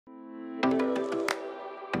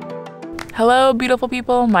Hello beautiful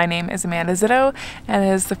people, my name is Amanda Zitto, and it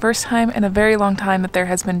is the first time in a very long time that there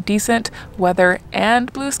has been decent weather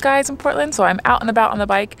and blue skies in Portland, so I'm out and about on the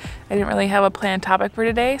bike. I didn't really have a planned topic for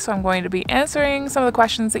today, so I'm going to be answering some of the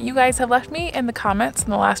questions that you guys have left me in the comments in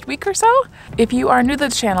the last week or so. If you are new to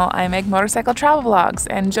the channel, I make motorcycle travel vlogs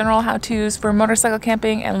and general how-tos for motorcycle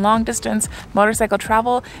camping and long distance motorcycle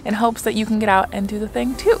travel in hopes that you can get out and do the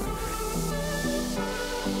thing too.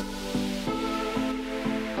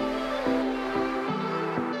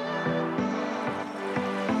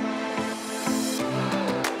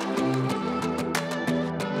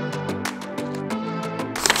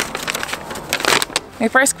 My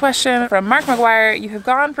first question from Mark McGuire: you have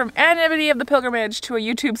gone from anonymity of the pilgrimage to a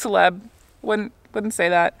YouTube celeb. Wouldn't say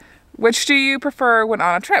that. Which do you prefer when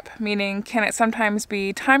on a trip? Meaning, can it sometimes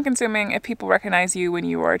be time consuming if people recognize you when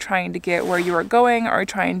you are trying to get where you are going or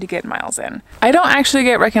trying to get miles in? I don't actually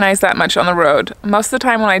get recognized that much on the road. Most of the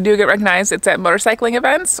time when I do get recognized, it's at motorcycling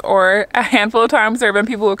events, or a handful of times there have been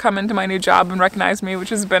people who come into my new job and recognize me, which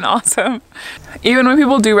has been awesome. Even when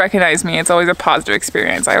people do recognize me, it's always a positive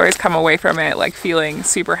experience. I always come away from it like feeling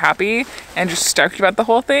super happy and just stoked about the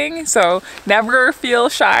whole thing. So never feel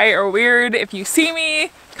shy or weird. If you see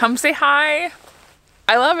me, come say hi.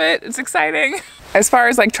 I love it. It's exciting. As far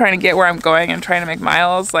as like trying to get where I'm going and trying to make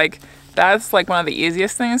miles, like that's like one of the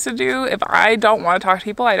easiest things to do. If I don't want to talk to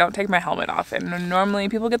people, I don't take my helmet off, and normally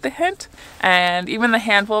people get the hint. And even the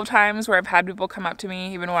handful of times where I've had people come up to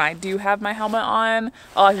me, even when I do have my helmet on,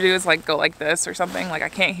 all I have to do is like go like this or something, like I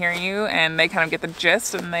can't hear you, and they kind of get the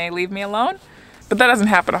gist and they leave me alone. But that doesn't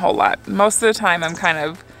happen a whole lot. Most of the time I'm kind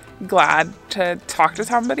of glad to talk to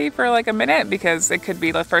somebody for like a minute because it could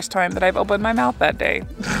be the first time that I've opened my mouth that day.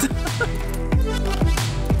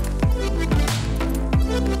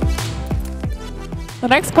 The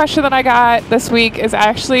next question that I got this week is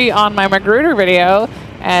actually on my Magruder video,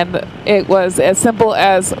 and it was as simple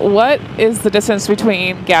as, what is the distance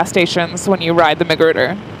between gas stations when you ride the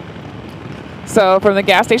Magruder? So from the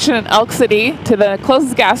gas station in Elk City to the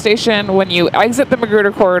closest gas station when you exit the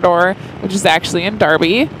Magruder Corridor, which is actually in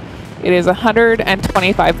Darby, it is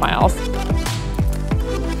 125 miles.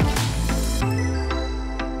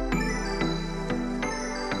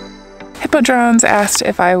 Hippodrones asked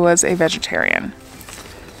if I was a vegetarian.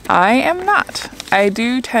 I am not. I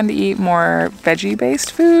do tend to eat more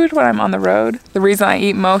veggie-based food when I'm on the road. The reason I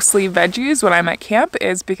eat mostly veggies when I'm at camp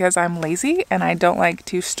is because I'm lazy and I don't like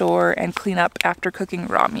to store and clean up after cooking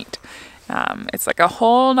raw meat. It's like a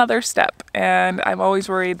whole nother step, and I'm always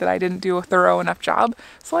worried that I didn't do a thorough enough job,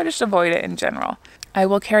 so I just avoid it in general. I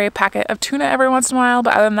will carry a packet of tuna every once in a while,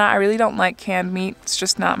 but other than that, I really don't like canned meat. It's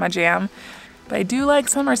just not my jam. But I do like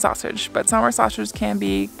summer sausage, but summer sausage can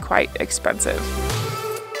be quite expensive.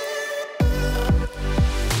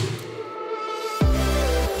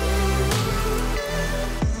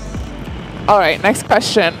 Alright, next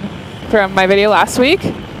question from my video last week.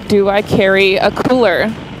 Do I carry a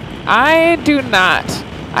cooler? I do not.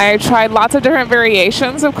 I tried lots of different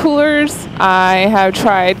variations of coolers. I have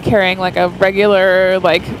tried carrying like a regular,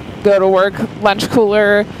 like, go to work lunch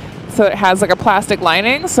cooler, so it has like a plastic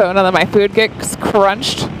lining so none of my food gets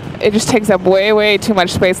crunched. It just takes up way too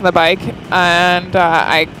much space on the bike, and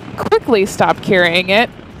I quickly stopped carrying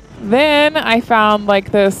it. Then I found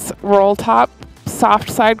like this roll top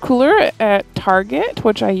soft side cooler at Target,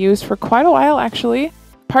 which I used for quite a while actually.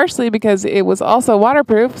 Partially because it was also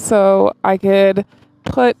waterproof, so I could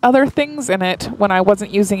put other things in it when I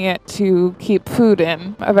wasn't using it to keep food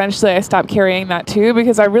in. Eventually I stopped carrying that too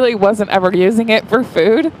because I really wasn't ever using it for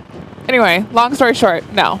food. Anyway, long story short,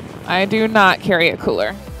 no, I do not carry a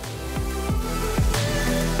cooler.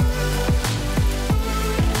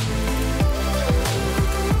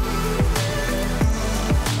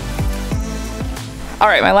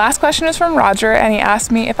 Alright, my last question is from Roger, and he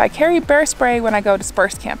asked me if I carry bear spray when I go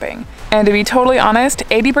dispersed camping. And to be totally honest,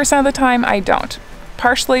 80% of the time I don't.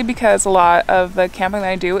 Partially because a lot of the camping that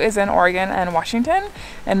I do is in Oregon and Washington,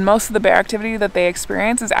 and most of the bear activity that they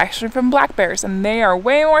experience is actually from black bears, and they are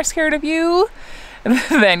way more scared of you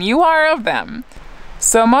than you are of them.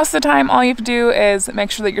 So most of the time all you have to do is make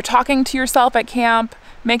sure that you're talking to yourself at camp,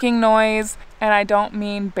 making noise. And I don't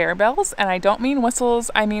mean bear bells, and I don't mean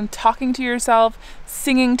whistles. I mean talking to yourself,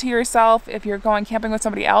 singing to yourself. If you're going camping with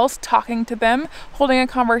somebody else, talking to them, holding a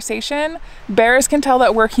conversation. Bears can tell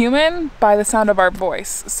that we're human by the sound of our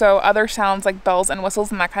voice. So other sounds like bells and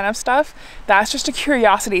whistles and that kind of stuff, that's just a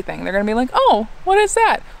curiosity thing. They're gonna be like, oh, what is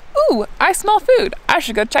that? Ooh, I smell food. I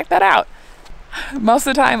should go check that out. Most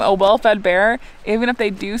of the time, a well-fed bear, even if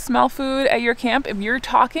they do smell food at your camp, if you're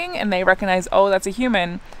talking and they recognize, oh, that's a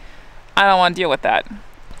human, I don't want to deal with that.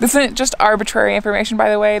 This isn't just arbitrary information, by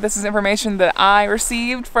the way. This is information that I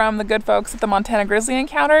received from the good folks at the Montana Grizzly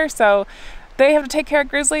Encounter. So they have to take care of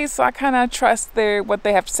grizzlies, so I kind of trust what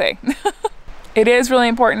they have to say. It is really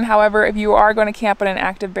important, however, if you are going to camp in an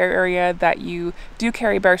active bear area, that you do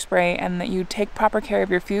carry bear spray and that you take proper care of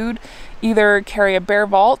your food. Either carry a bear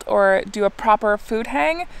vault or do a proper food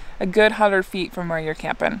hang a good 100 feet from where you're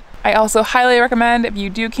camping. I also highly recommend, if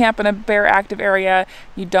you do camp in a bear active area,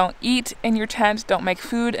 you don't eat in your tent, don't make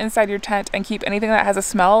food inside your tent, and keep anything that has a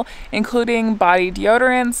smell, including body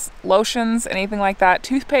deodorants, lotions, anything like that.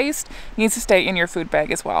 Toothpaste needs to stay in your food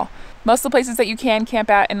bag as well. Most of the places that you can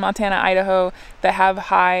camp at in Montana, Idaho that have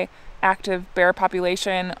high active bear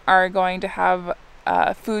population are going to have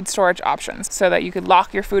food storage options so that you could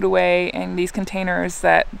lock your food away in these containers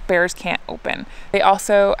that bears can't open. They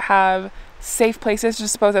also have safe places to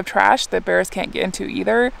dispose of trash that bears can't get into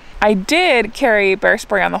either. I did carry bear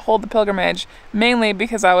spray on the whole of the pilgrimage, mainly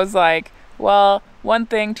because I was like, well, one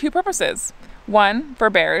thing, two purposes. One, for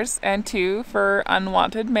bears, and two, for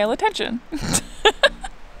unwanted male attention.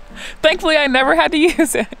 Thankfully, I never had to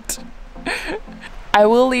use it. I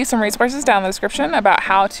will leave some resources down in the description about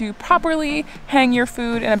how to properly hang your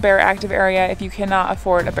food in a bear active area if you cannot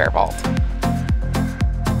afford a bear vault.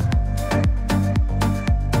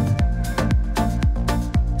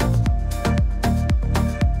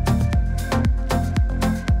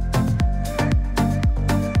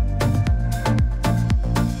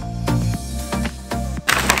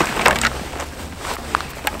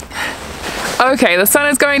 Okay, the sun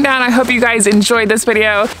is going down. I hope you guys enjoyed this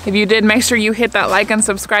video. If you did, make sure you hit that like and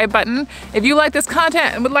subscribe button. If you like this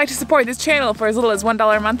content and would like to support this channel for as little as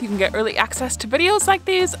 $1 a month, you can get early access to videos like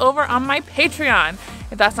these over on my Patreon.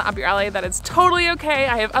 If that's not up your alley, that is totally okay.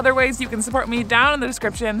 I have other ways you can support me down in the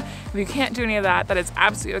description. If you can't do any of that, that is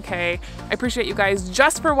absolutely okay. I appreciate you guys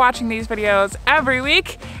just for watching these videos every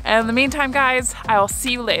week. And in the meantime, guys, I will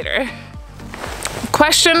see you later.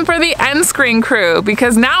 Question for the end screen crew,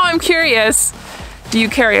 because now I'm curious, do you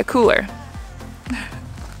carry a cooler?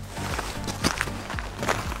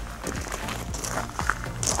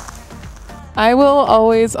 I will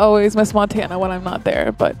always miss Montana when I'm not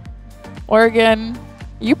there, but Oregon,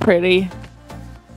 you pretty.